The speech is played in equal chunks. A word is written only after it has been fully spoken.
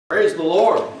Praise the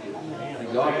Lord.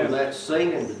 Thank God for that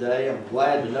singing today. I'm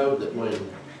glad to know that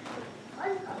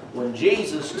when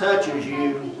Jesus touches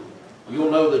you,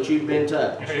 you'll know that you've been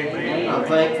touched. Amen. I'm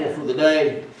thankful for the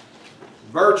day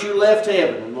virtue left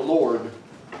heaven and the Lord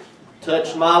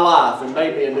touched my life and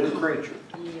made me a new creature.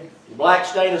 The black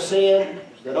stain of sin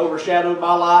that overshadowed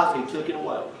my life, He took it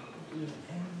away.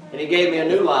 And He gave me a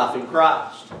new life in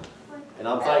Christ. And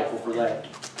I'm thankful for that.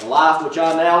 The life which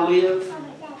I now live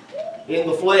in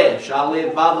the flesh, I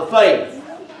live by the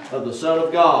faith of the Son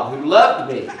of God who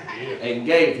loved me and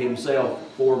gave Himself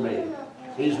for me.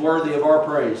 He's worthy of our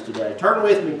praise today. Turn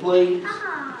with me, please,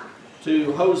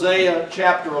 to Hosea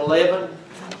chapter 11.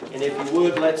 And if you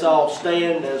would, let's all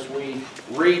stand as we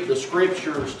read the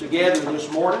Scriptures together this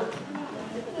morning.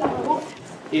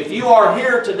 If you are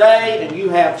here today and you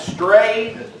have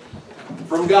strayed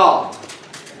from God,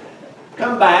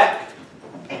 come back.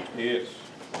 Yes.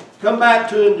 Come back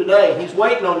to Him today. He's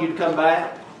waiting on you to come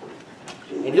back.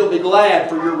 And He'll be glad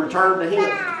for your return to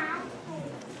Him.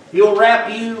 He'll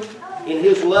wrap you in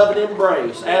His loving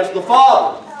embrace. As the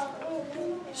Father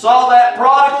saw that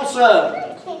prodigal son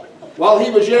while he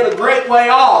was yet a great way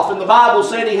off, and the Bible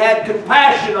said He had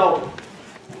compassion on him.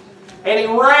 And He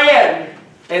ran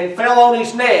and fell on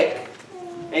his neck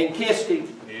and kissed him.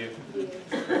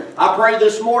 I pray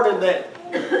this morning that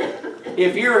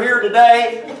if you're here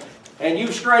today and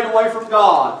you've strayed away from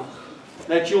God,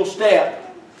 that you'll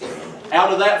step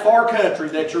out of that far country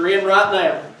that you're in right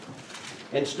now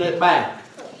and step back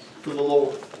to the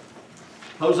Lord.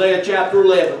 Hosea chapter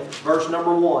 11, verse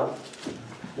number 1.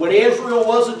 When Israel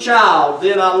was a child,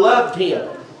 then I loved him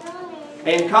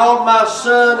and called my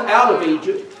son out of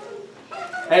Egypt,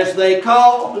 as they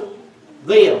called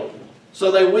them. So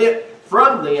they went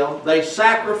from them, they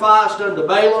sacrificed unto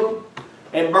Balaam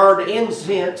and burned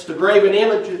incense to graven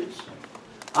images.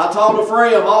 I taught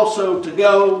Ephraim also to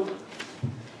go,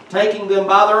 taking them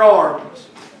by their arms,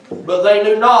 but they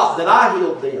knew not that I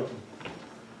healed them.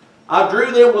 I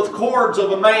drew them with cords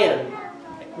of a man,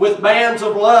 with bands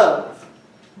of love,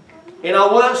 and I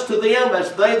was to them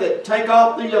as they that take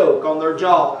off the yoke on their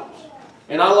jaws,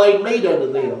 and I laid meat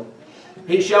unto them.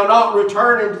 He shall not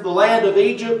return into the land of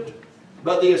Egypt,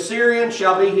 but the Assyrian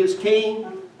shall be his king,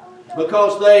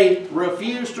 because they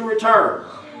refuse to return.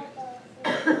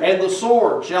 And the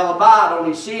sword shall abide on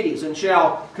his cities, and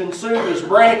shall consume his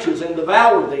branches and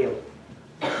devour them,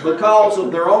 because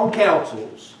of their own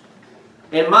counsels.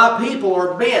 And my people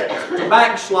are bent to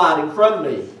backsliding from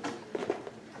me.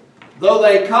 Though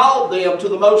they called them to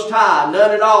the Most High, none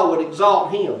at all would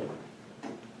exalt Him.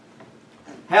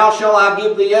 How shall I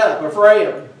give thee up,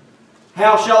 Ephraim?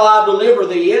 How shall I deliver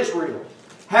thee, Israel?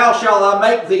 How shall I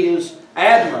make thee as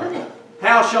Admah?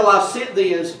 How shall I sit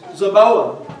thee as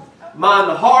Zeboam?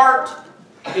 Mine heart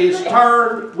is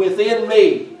turned within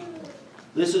me.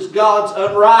 This is God's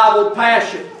unrivaled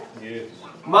passion. Yes.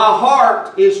 My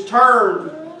heart is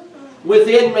turned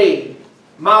within me.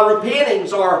 My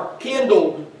repentings are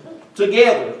kindled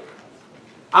together.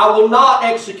 I will not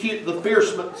execute the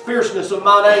fierceness of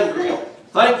mine anger.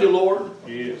 Thank you, Lord.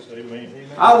 Yes, amen.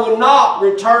 I will not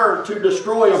return to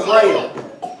destroy Ephraim,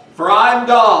 for I am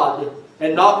God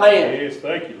and not man. Yes,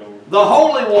 thank you, Lord. The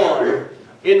Holy One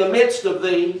in the midst of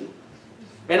thee,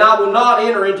 and I will not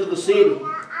enter into the city.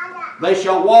 They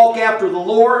shall walk after the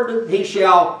Lord. He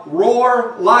shall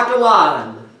roar like a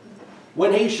lion.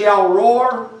 When he shall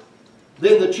roar,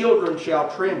 then the children shall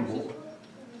tremble.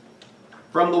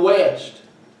 From the west,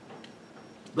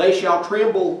 they shall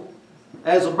tremble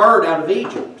as a bird out of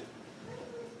Egypt,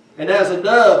 and as a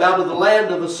dove out of the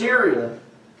land of Assyria.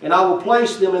 And I will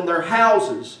place them in their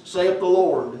houses, saith the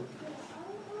Lord.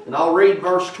 And I'll read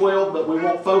verse 12, but we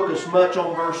won't focus much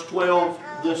on verse 12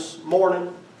 this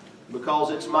morning, because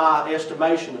it's my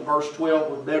estimation that verse 12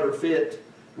 would better fit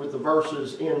with the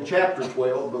verses in chapter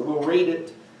 12. But we'll read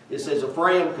it. It says,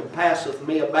 Ephraim compasseth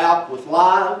me about with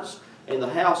lies, and the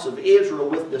house of Israel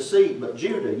with deceit. But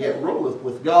Judah yet ruleth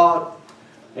with God,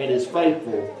 and is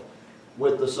faithful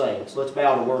with the saints. Let's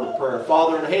bow to a word of prayer.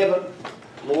 Father in heaven,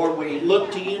 Lord, we look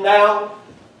to You now,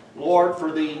 Lord,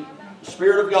 for the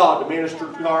Spirit of God to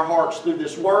minister to our hearts through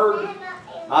this word.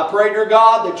 I pray, dear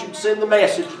God, that You'd send the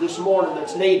message this morning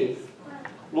that's needed.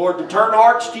 Lord, to turn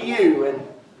hearts to You, and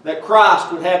that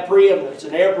Christ would have preeminence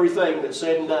in everything that's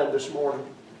said and done this morning.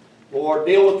 Lord,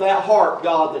 deal with that heart,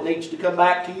 God, that needs to come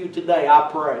back to You today, I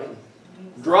pray.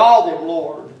 Draw them,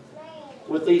 Lord,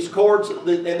 with these cords and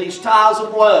these ties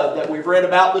of love that we've read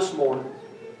about this morning.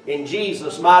 In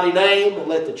Jesus' mighty name, and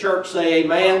let the church say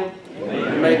amen.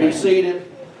 Amen. You may be seated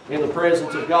in the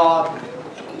presence of God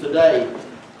today.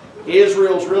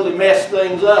 Israel's really messed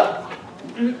things up.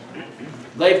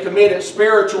 They've committed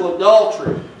spiritual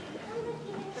adultery.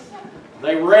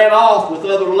 They ran off with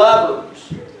other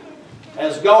lovers,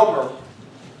 as Gomer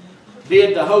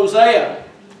did to Hosea.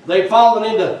 They've fallen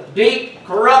into deep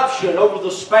corruption over the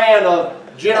span of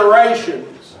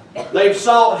generations. They've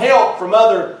sought help from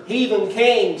other heathen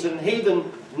kings and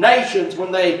heathen nations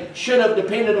when they should have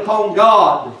depended upon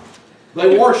God.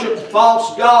 They worshiped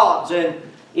false gods, and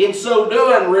in so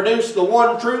doing reduced the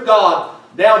one true God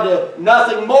down to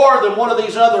nothing more than one of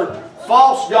these other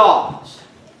false gods.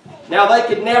 Now they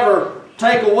could never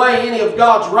take away any of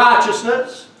God's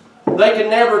righteousness. They can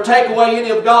never take away any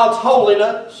of God's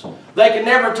holiness. They can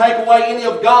never take away any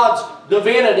of God's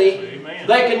divinity. Amen.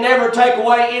 They can never take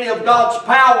away any of God's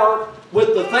power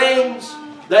with the things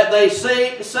that they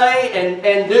say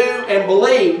and do and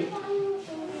believe.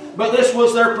 But this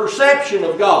was their perception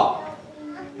of God.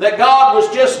 That God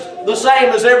was just the same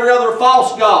as every other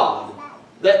false god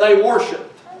that they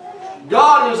worshiped.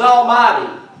 God is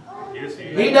almighty. Yes,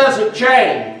 He doesn't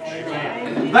change.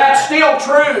 Amen. That's still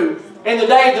true in the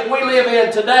day that we live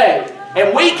in today.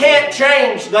 And we can't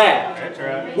change that. That's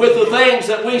right. With the things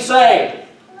that we say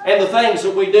and the things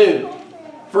that we do.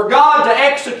 For God to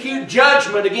execute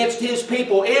judgment against His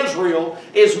people Israel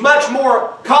is much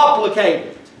more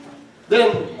complicated than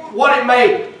what it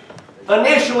may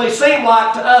initially seem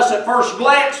like to us at first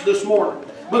glance this morning.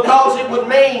 Because it would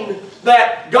mean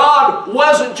that God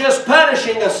wasn't just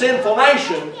punishing a sinful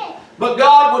nation, but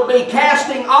God would be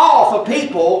casting off a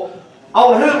people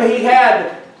on whom He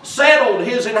had settled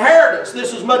His inheritance.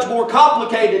 This is much more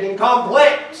complicated and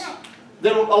complex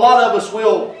than a lot of us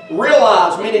will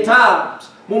realize many times.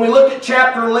 When we look at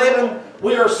chapter 11,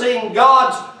 we are seeing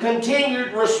God's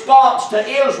continued response to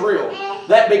Israel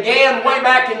that began way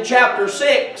back in chapter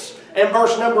 6 and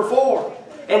verse number 4.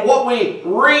 And what we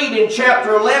read in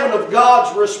chapter 11 of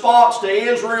God's response to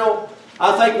Israel,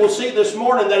 I think we'll see this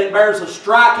morning that it bears a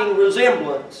striking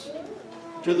resemblance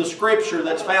to the scripture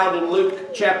that's found in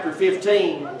Luke chapter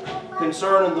 15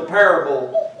 concerning the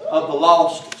parable of the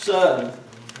lost son.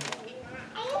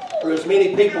 Or as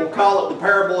many people call it, the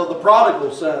parable of the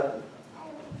prodigal son.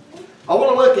 I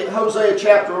want to look at Hosea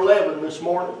chapter 11 this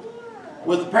morning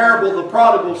with the parable of the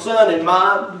prodigal son in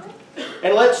mind.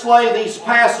 And let's lay these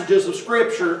passages of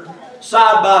scripture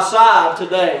side by side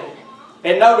today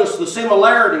and notice the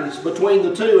similarities between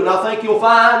the two. And I think you'll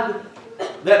find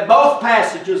that both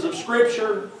passages of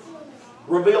scripture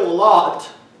reveal a lot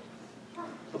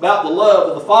about the love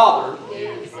of the Father.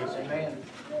 Amen.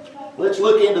 Let's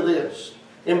look into this.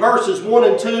 In verses 1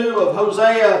 and 2 of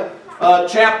Hosea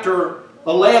chapter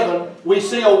 11, we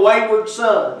see a wayward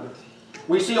son.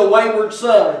 We see a wayward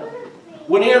son.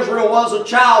 When Israel was a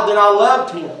child, then I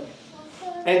loved him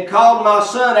and called my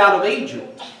son out of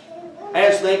Egypt.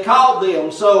 As they called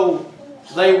them, so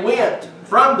they went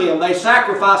from them. They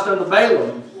sacrificed unto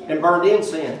Balaam and burned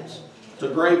incense to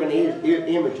graven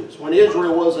images. When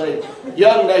Israel was a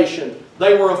young nation,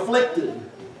 they were afflicted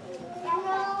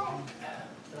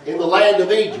in the land of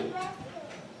Egypt.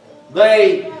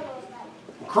 They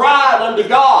cried unto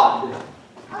God,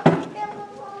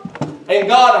 and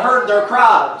God heard their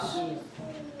cries.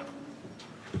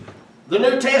 The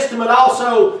New Testament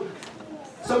also...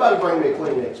 Somebody bring me a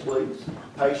Kleenex, please.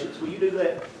 Patience, will you do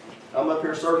that? I'm up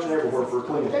here searching everywhere for a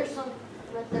Kleenex. There's some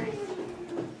right there.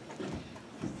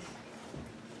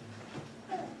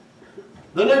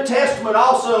 The New Testament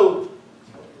also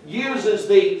uses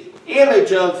the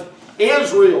image of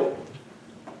Israel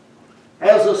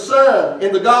as a son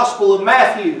in the Gospel of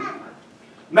Matthew.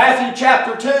 Matthew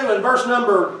chapter 2 and verse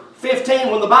number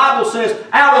 15, when the Bible says,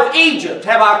 "Out of Egypt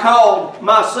have I called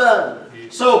my son."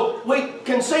 So we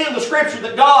can see in the Scripture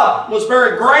that God was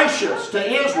very gracious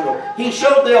to Israel. He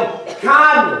showed them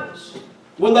kindness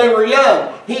when they were young.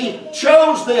 He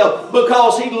chose them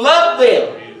because He loved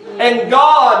them. And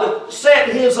God set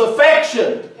His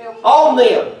affection on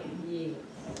them.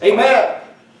 Amen.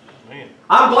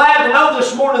 I'm glad to know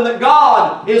this morning that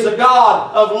God is a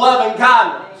God of loving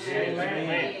kindness.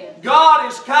 Amen.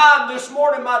 God is kind this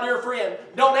morning, my dear friend.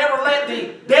 Don't ever let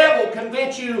the devil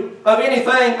convince you of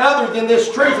anything other than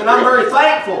this truth. And I'm very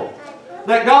thankful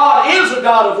that God is a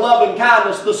God of loving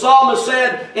kindness. The psalmist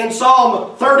said in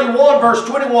Psalm 31 verse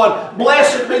 21,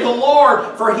 "Blessed be the Lord,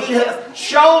 for He hath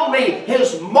shown me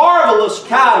His marvelous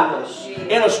kindness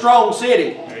in a strong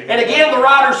city." And again the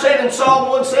writer said in Psalm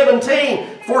 117,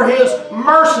 "For His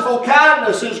merciful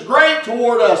kindness is great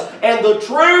toward us, and the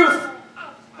truth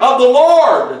of the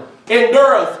Lord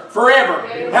endureth forever."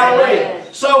 Amen. Hallelujah.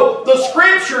 So the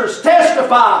Scriptures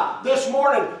testify this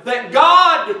morning that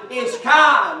God is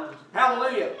kind.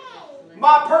 Hallelujah.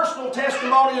 My personal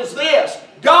testimony is this: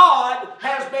 God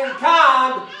has been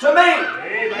kind to me.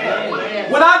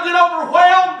 Amen. When I get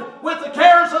overwhelmed with the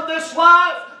cares of this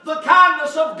life, the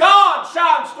kindness of God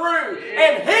shines through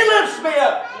and He lifts me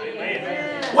up.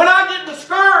 Amen. When I get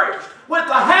discouraged with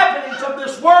the happenings of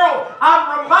this world,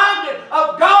 I'm reminded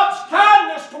of God's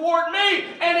kindness toward me,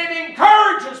 and it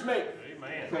encourages me.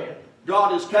 Amen.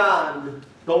 God is kind.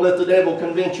 Don't let the devil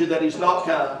convince you that He's not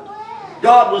kind.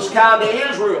 God was kind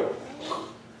to Israel,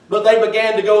 but they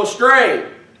began to go astray.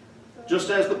 Just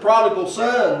as the prodigal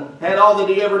son had all that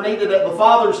he ever needed at the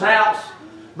father's house,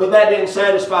 but that didn't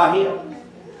satisfy him.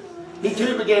 He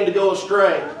too began to go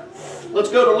astray. Let's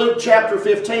go to Luke chapter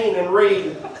 15 and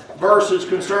read verses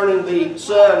concerning the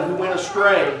son who went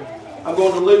astray. I'm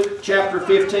going to Luke chapter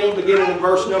 15, beginning in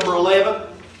verse number 11.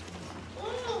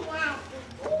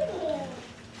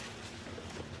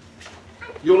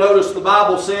 You'll notice the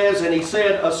Bible says, and he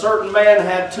said, a certain man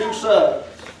had 2 sons.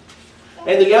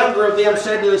 And the younger of them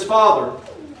said to his father,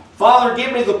 Father,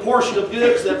 give me the portion of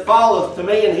goods that falleth to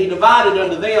me. And he divided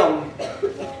unto them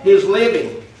his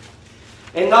living.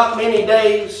 And not many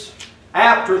days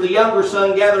after, the younger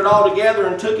son gathered all together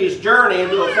and took his journey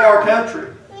into a far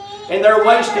country, and there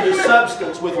wasted his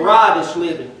substance with riotous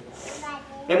living.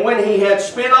 And when he had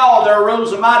spent all, there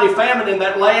arose a mighty famine in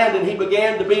that land, and he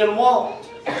began to be in want.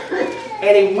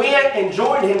 And he went and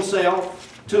joined himself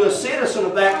to a citizen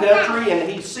of that country, and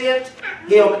he sent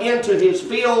him into his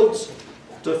fields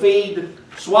to feed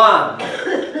swine.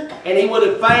 And he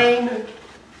would fain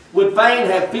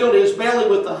have filled his belly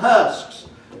with the husks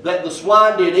that the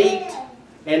swine did eat,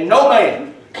 and no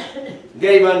man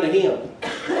gave unto him.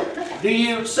 Do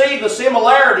you see the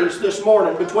similarities this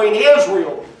morning between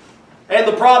Israel and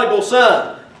the prodigal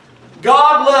son?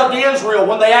 God loved Israel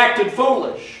when they acted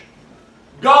foolish.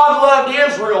 God loved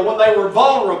Israel when they were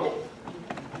vulnerable.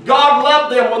 God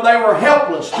loved them when they were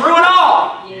helpless. Through it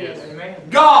all, Yes.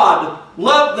 God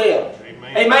loved them.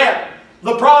 Amen.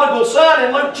 The prodigal son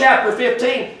in Luke chapter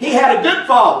 15, he had a good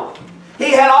father.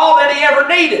 He had all that he ever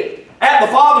needed at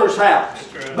the father's house.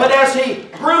 But as he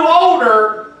grew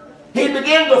older, he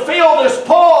began to feel this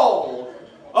pull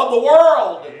of the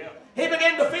world. He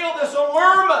began to feel this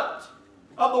allurement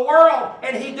of the world,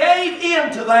 and he gave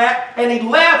in to that, and he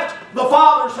left the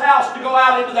father's house to go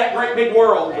out into that great big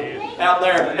world out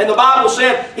there. And the Bible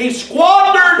said he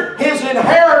squandered his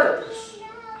inheritance.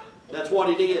 That's what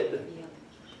he did.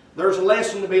 There's a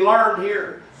lesson to be learned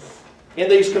here in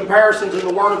these comparisons in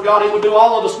the Word of God. It would do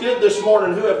all of us good this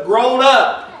morning who have grown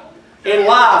up in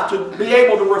life to be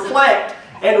able to reflect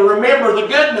and to remember the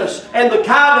goodness and the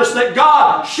kindness that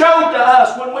God showed to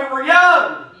us when we were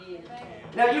young.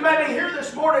 Now you may be here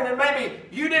this morning and maybe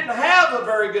you didn't have a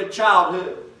very good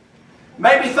childhood.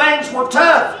 Maybe things were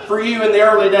tough for you in the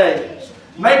early days.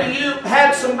 Maybe you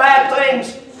had some bad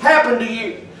things happen to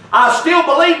you. I still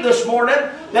believe this morning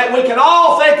that we can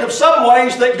all think of some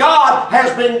ways that God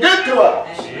has been good to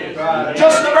us.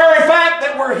 Just the very fact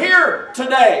that we're here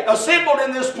today, assembled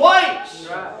in this place,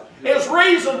 is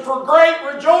reason for great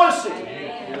rejoicing.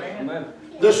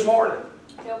 This morning,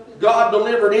 God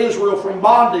delivered Israel from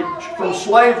bondage, from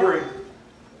slavery.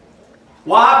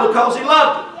 Why? Because He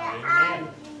loved it.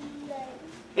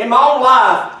 In my own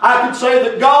life, I could say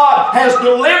that God has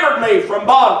delivered me from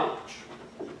bondage.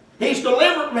 He's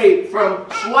delivered me from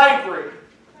slavery.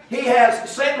 He has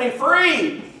set me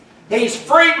free. He's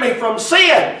freed me from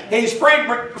sin. He's freed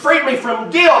me from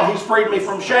guilt. He's freed me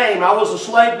from shame. I was a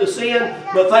slave to sin,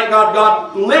 but thank God,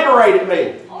 God liberated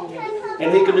me.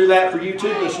 And He can do that for you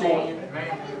too this morning.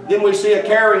 Then we see a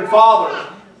caring father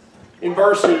in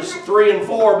verses 3 and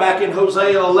 4 back in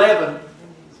Hosea 11.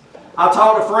 I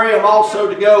taught Ephraim also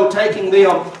to go, taking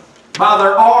them by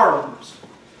their arms,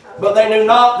 but they knew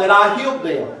not that I healed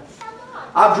them.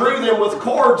 I drew them with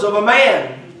cords of a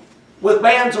man, with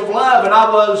bands of love, and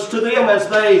I was to them as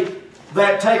they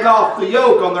that take off the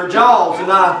yoke on their jaws,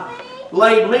 and I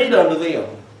laid meat unto them.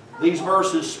 These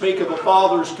verses speak of a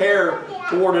father's care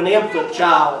toward an infant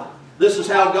child. This is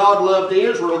how God loved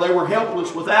Israel. They were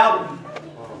helpless without Him.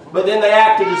 But then they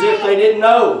acted as if they didn't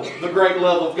know the great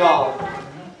love of God.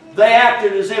 They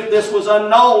acted as if this was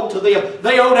unknown to them.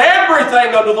 They owed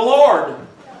everything unto the Lord.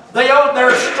 They owed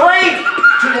their strength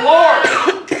to the Lord.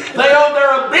 They owed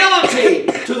their ability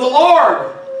to the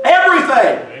Lord.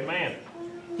 Everything. Amen.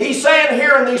 He's saying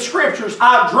here in these scriptures,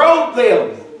 I drove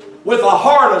them with a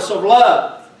harness of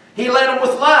love. He led them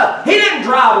with love. He didn't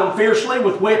drive them fiercely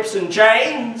with whips and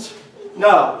chains.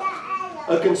 No.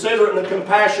 A considerate and a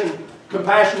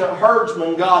compassionate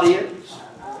herdsman God is.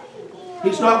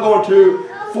 He's not going to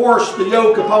force the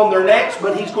yoke upon their necks,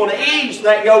 but He's going to ease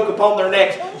that yoke upon their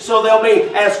necks so they'll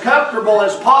be as comfortable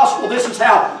as possible. This is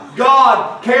how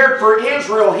God cared for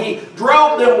Israel. He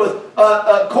drove them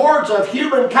with cords of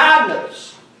human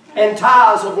kindness and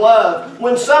ties of love.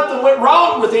 When something went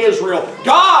wrong with Israel,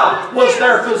 God was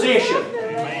their physician.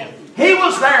 He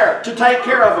was there to take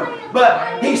care of them.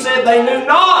 But He said they knew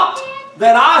not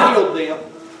that I healed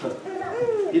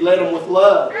them. He led them with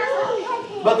love.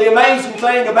 But the amazing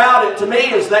thing about it to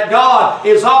me is that God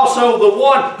is also the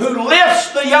one who lifts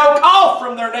the yoke off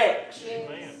from their necks.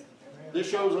 This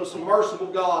shows us a merciful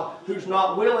God who's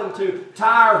not willing to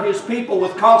tire His people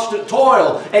with constant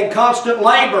toil and constant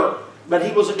labor. But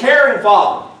He was a caring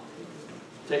Father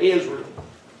to Israel.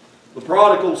 The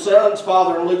prodigal son's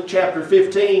father in Luke chapter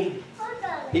 15,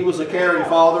 he was a caring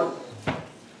father.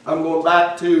 I'm going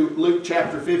back to Luke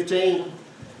chapter 15.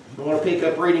 I want to pick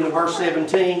up reading in verse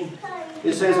 17.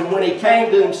 It says, and when he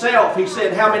came to himself, he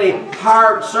said, how many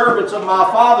hired servants of my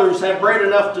father's have bread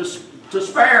enough to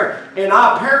spare, and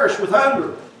I perish with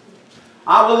hunger?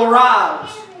 I will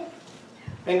arise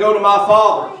and go to my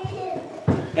father,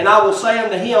 and I will say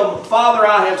unto him, Father,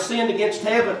 I have sinned against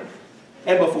heaven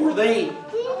and before thee,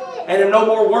 and am no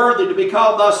more worthy to be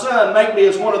called thy son. Make me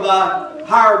as one of thy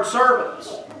hired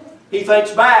servants. He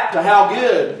thinks back to how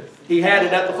good he had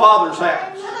it at the father's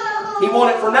house. He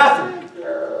wanted for nothing.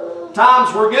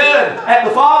 Times were good at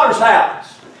the father's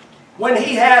house. When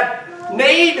he had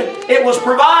need, it was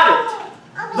provided.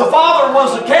 The father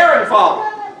was a caring father.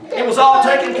 It was all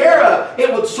taken care of.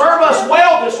 It would serve us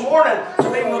well this morning to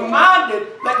be reminded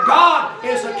that God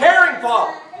is a caring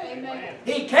father.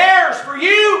 He cares for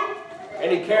you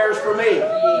and He cares for me.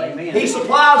 Amen. He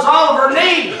supplies all of our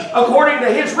needs according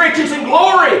to His riches and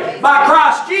glory by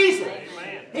Christ Jesus.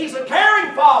 Amen. He's a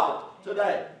caring Father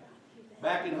today.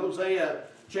 Back in Hosea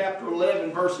chapter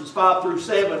 11, verses 5 through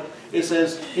 7, it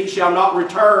says, He shall not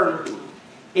return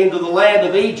into the land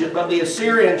of Egypt, but the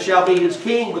Assyrian shall be his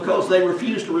king because they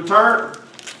refuse to return.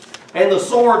 And the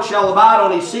sword shall abide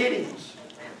on his cities,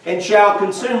 and shall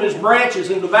consume his branches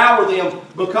and devour them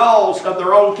because of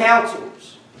their own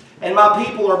counsels. And my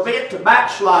people are bent to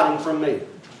backsliding from me.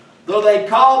 Though they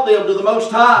called them to the Most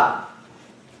High,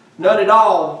 none at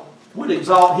all would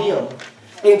exalt Him.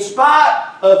 In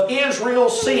spite of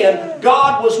Israel's sin,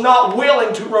 God was not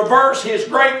willing to reverse His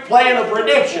great plan of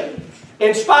redemption.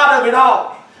 In spite of it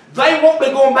all, they won't be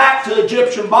going back to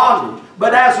Egyptian bondage.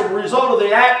 But as a result of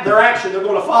their action, they're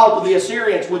going to fall to the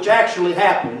Assyrians, which actually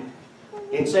happened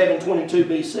in 722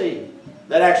 BC.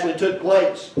 That actually took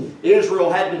place.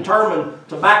 Israel had determined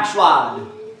to backslide.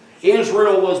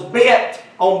 Israel was bent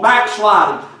on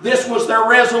backsliding. This was their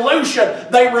resolution.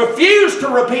 They refused to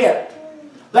repent.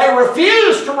 They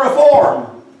refused to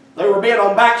reform. They were bent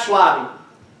on backsliding.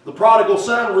 The prodigal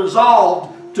son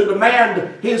resolved to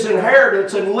demand his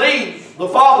inheritance and leave the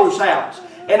father's house.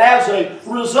 And as a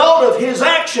result of his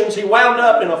actions, he wound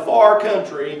up in a far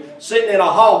country, sitting in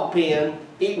a hog pen,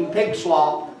 eating pig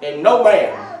slop, and no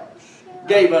man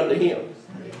gave unto him.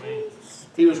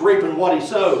 He was reaping what he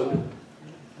sowed.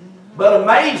 But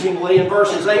amazingly, in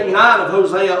verses 8 and 9 of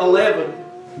Hosea 11,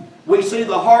 we see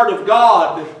the heart of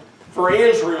God for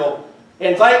Israel.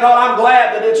 And thank God, I'm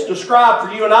glad that it's described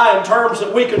for you and I in terms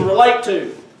that we can relate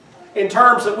to, in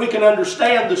terms that we can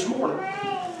understand this morning.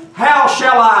 How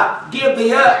shall I give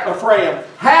thee up, Ephraim?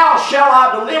 How shall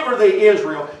I deliver thee,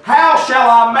 Israel? How shall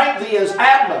I make thee as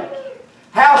Admah?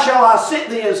 How shall I sit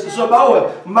thee as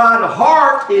Zeboim? Mine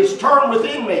heart is turned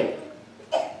within me.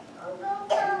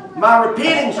 My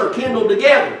repentings are kindled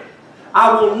together.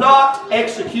 I will not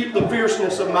execute the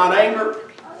fierceness of mine anger.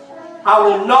 I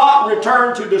will not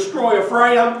return to destroy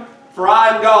Ephraim, for I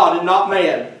am God and not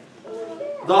man,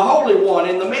 the Holy One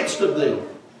in the midst of thee.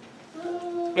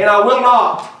 And I will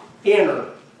not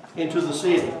enter into the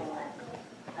city.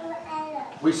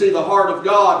 We see the heart of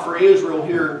God for Israel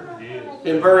here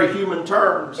in very human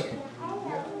terms.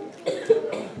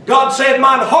 God said,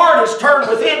 mine heart is turned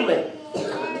within me.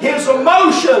 His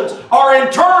emotions are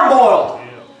in turmoil.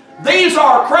 These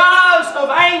are cries of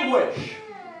anguish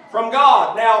from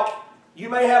God. Now, you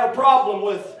may have a problem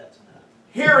with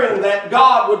hearing that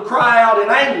God would cry out in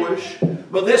anguish,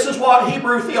 but this is what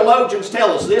Hebrew theologians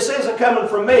tell us. This isn't coming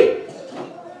from me.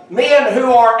 Men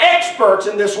who are experts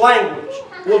in this language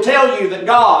will tell you that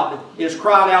God is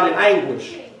crying out in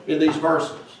anguish in these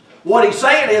verses. What He's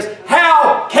saying is,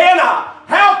 how can I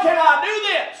do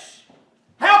this?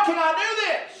 How can I do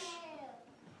this?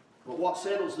 But what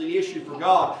settles the issue for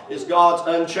God is God's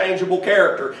unchangeable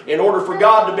character. In order for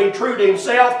God to be true to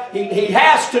Himself, He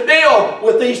has to deal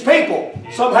with these people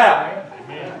somehow.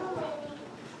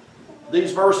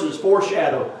 These verses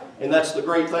foreshadow And that's the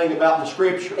great thing about the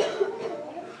Scripture.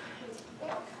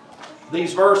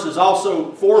 These verses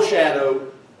also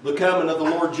foreshadow the coming of the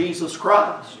Lord Jesus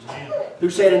Christ, who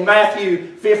said in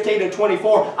Matthew 15 and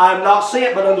 24, I am not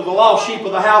sent but unto the lost sheep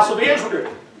of the house of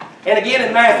Israel. And again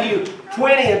in Matthew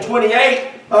 20 and 28,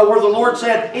 where the Lord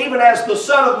said, even as the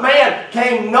Son of Man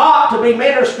came not to be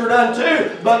ministered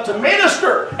unto, but to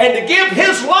minister and to give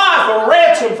His life a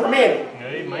ransom for many.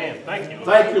 Amen. Thank you.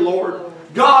 Thank you, Lord.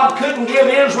 God couldn't give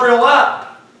Israel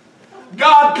up.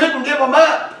 God couldn't give them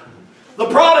up. The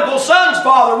prodigal son's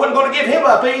father wasn't going to give him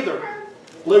up either.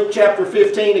 Luke chapter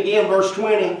 15, again, verse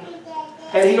 20.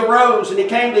 And he arose and he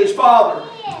came to his father.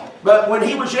 But when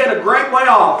he was yet a great way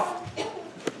off,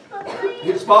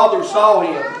 his father saw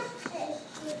him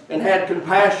and had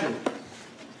compassion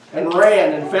and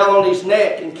ran and fell on his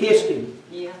neck and kissed him.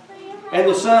 And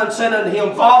the son said unto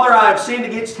him, Father, I have sinned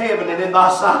against heaven and in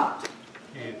thy sight,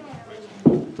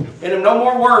 and am no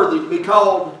more worthy to be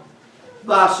called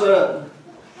thy son.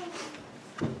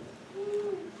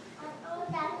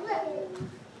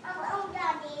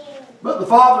 But the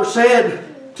father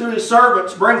said to his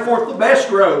servants, bring forth the best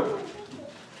robe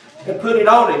and put it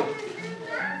on him,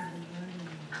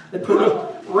 and put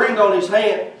a ring on his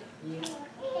hand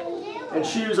and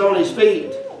shoes on his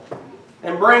feet,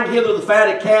 and bring hither the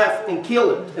fatted calf and kill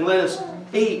it, and let us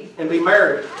eat and be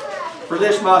merry. For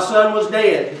this my son was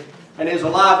dead and is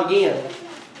alive again.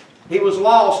 He was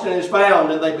lost and is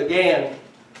found, and they began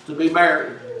to be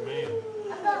merry.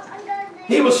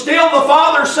 He was still the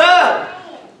father's son.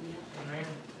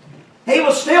 He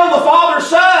was still the father's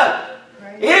son.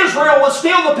 Israel was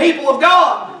still the people of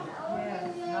God.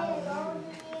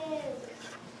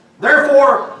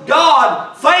 Therefore,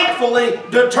 God thankfully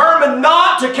determined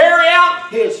not to carry out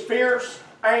His fierce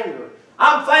anger.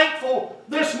 I'm thankful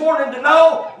this morning to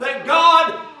know that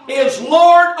God is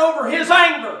Lord over His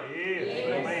anger.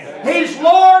 He's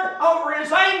Lord over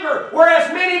His anger.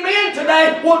 Whereas many men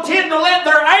today will tend to let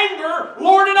their anger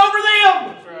lord it over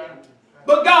them.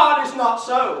 But God is not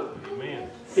so.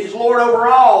 He's Lord over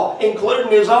all, including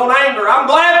His own anger. I'm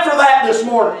glad for that this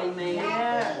morning.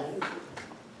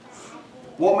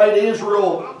 What made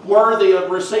Israel worthy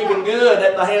of receiving good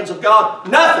at the hands of God?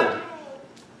 Nothing.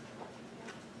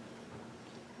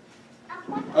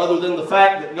 Other than the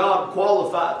fact that God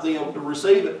qualified them to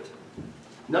receive it.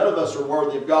 None of us are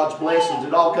worthy of God's blessings.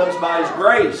 It all comes by His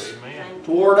grace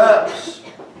toward us.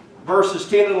 Verses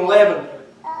 10 and 11.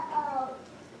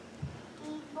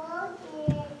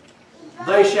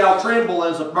 They shall tremble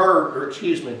as a bird,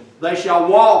 they shall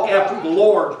walk after the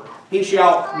Lord. He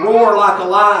shall roar like a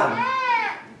lion.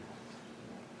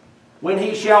 When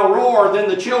He shall roar, then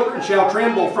the children shall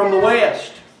tremble from the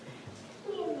west.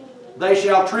 They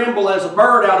shall tremble as a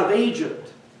bird out of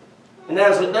Egypt, and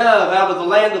as a dove out of the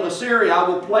land of Assyria. I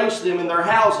will place them in their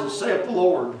houses, saith the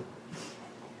Lord.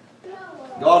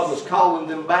 God was calling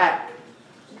them back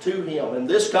to Him. And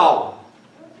this call,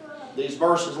 these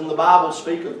verses in the Bible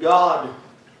speak of God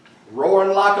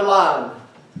roaring like a lion.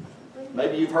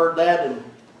 Maybe you've heard that in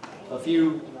a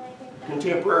few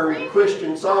contemporary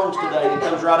Christian songs today. It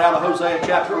comes right out of Hosea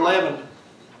chapter 11.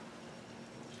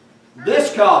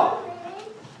 This call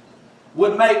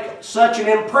would make such an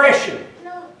impression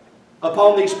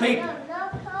upon these people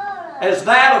as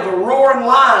that of a roaring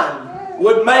lion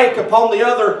would make upon the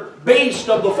other beast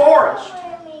of the forest.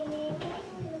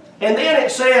 And then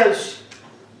it says,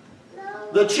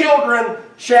 the children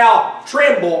shall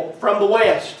tremble from the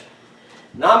west.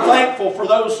 Now I'm thankful for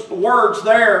those words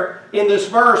there in this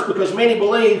verse, because many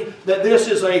believe that this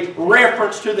is a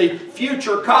reference to the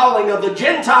future calling of the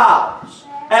Gentiles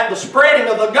at the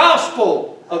spreading of the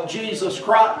gospel of Jesus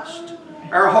Christ.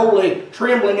 Our holy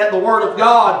trembling at the Word of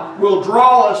God will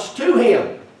draw us to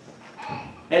Him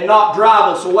and not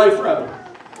drive us away from Him.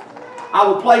 I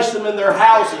will place them in their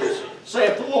houses,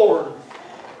 saith the Lord.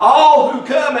 All who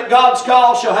come at God's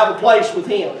call shall have a place with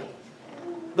Him.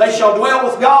 They shall dwell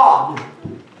with God.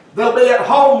 They'll be at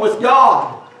home with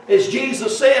God. As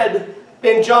Jesus said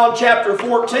in John chapter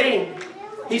 14,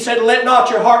 He said, let not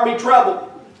your heart be troubled.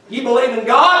 You believe in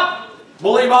God?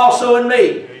 Believe also in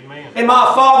me. Amen. In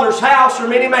my Father's house are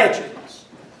many mansions.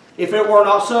 If it were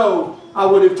not so, I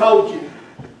would have told you.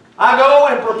 I go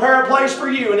and prepare a place for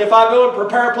you. And if I go and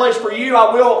prepare a place for you,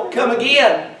 I will come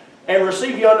again and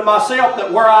receive you unto myself,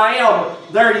 that where I am,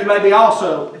 there you may be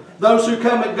also. Those who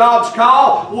come at God's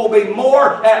call will be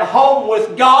more at home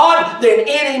with God than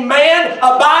any man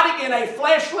abiding in a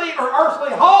fleshly or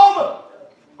earthly home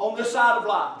on this side of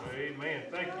life. Amen.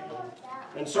 Thank you.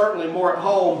 And certainly more at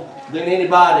home than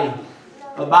anybody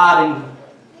abiding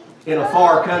in a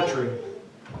far country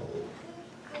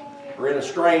or in a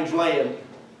strange land.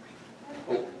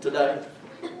 today.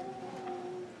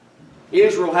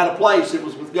 Israel had a place. It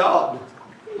was with God.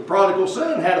 The prodigal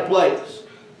son had a place.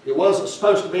 It wasn't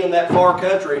supposed to be in that far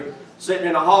country, sitting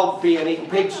in a hog pen eating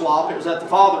pig slop. It was at the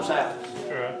Father's house.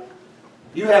 Right.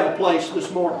 You have a place this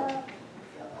morning.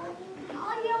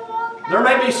 There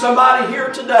may be somebody here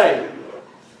today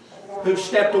who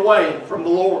stepped away from the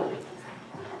Lord.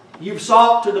 You've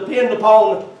sought to depend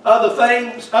upon other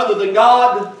things other than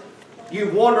God.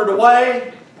 You've wandered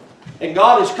away. And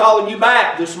God is calling you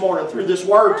back this morning through this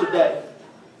word today.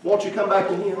 Won't you come back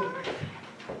to Him?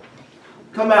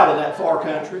 Come out of that far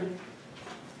country.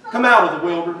 Come out of the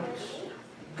wilderness.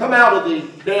 Come out of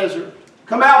the desert.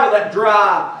 Come out of that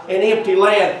dry and empty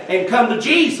land and come to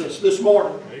Jesus this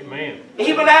morning. Amen.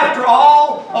 Even after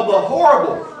all of the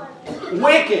horrible,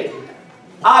 wicked,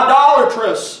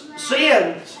 idolatrous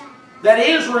sins that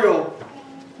Israel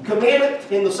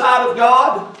committed in the sight of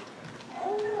God,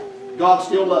 God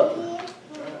still loved them.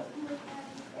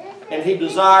 And He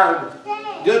desired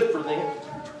good for them.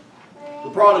 The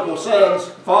prodigal son's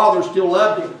father still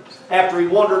loved him. After he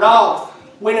wandered off,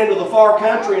 went into the far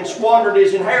country and squandered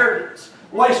his inheritance,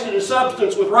 wasted his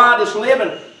substance with riotous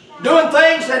living, doing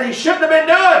things that he shouldn't have been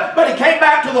doing. But he came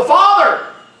back to the Father,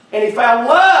 and he found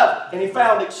love, and he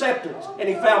found acceptance, and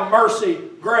he found mercy,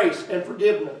 grace, and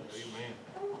forgiveness. Amen.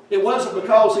 It wasn't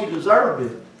because he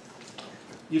deserved it.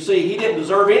 You see, he didn't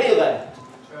deserve any of that.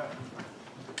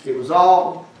 It was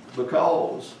all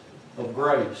because of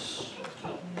grace.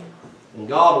 And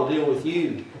God will deal with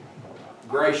you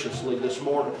graciously this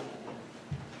morning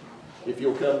if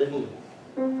you'll come to Him.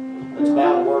 Let's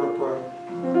bow a word of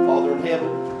prayer. Father in heaven,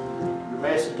 your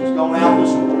message has gone out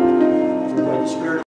this morning. May the Spirit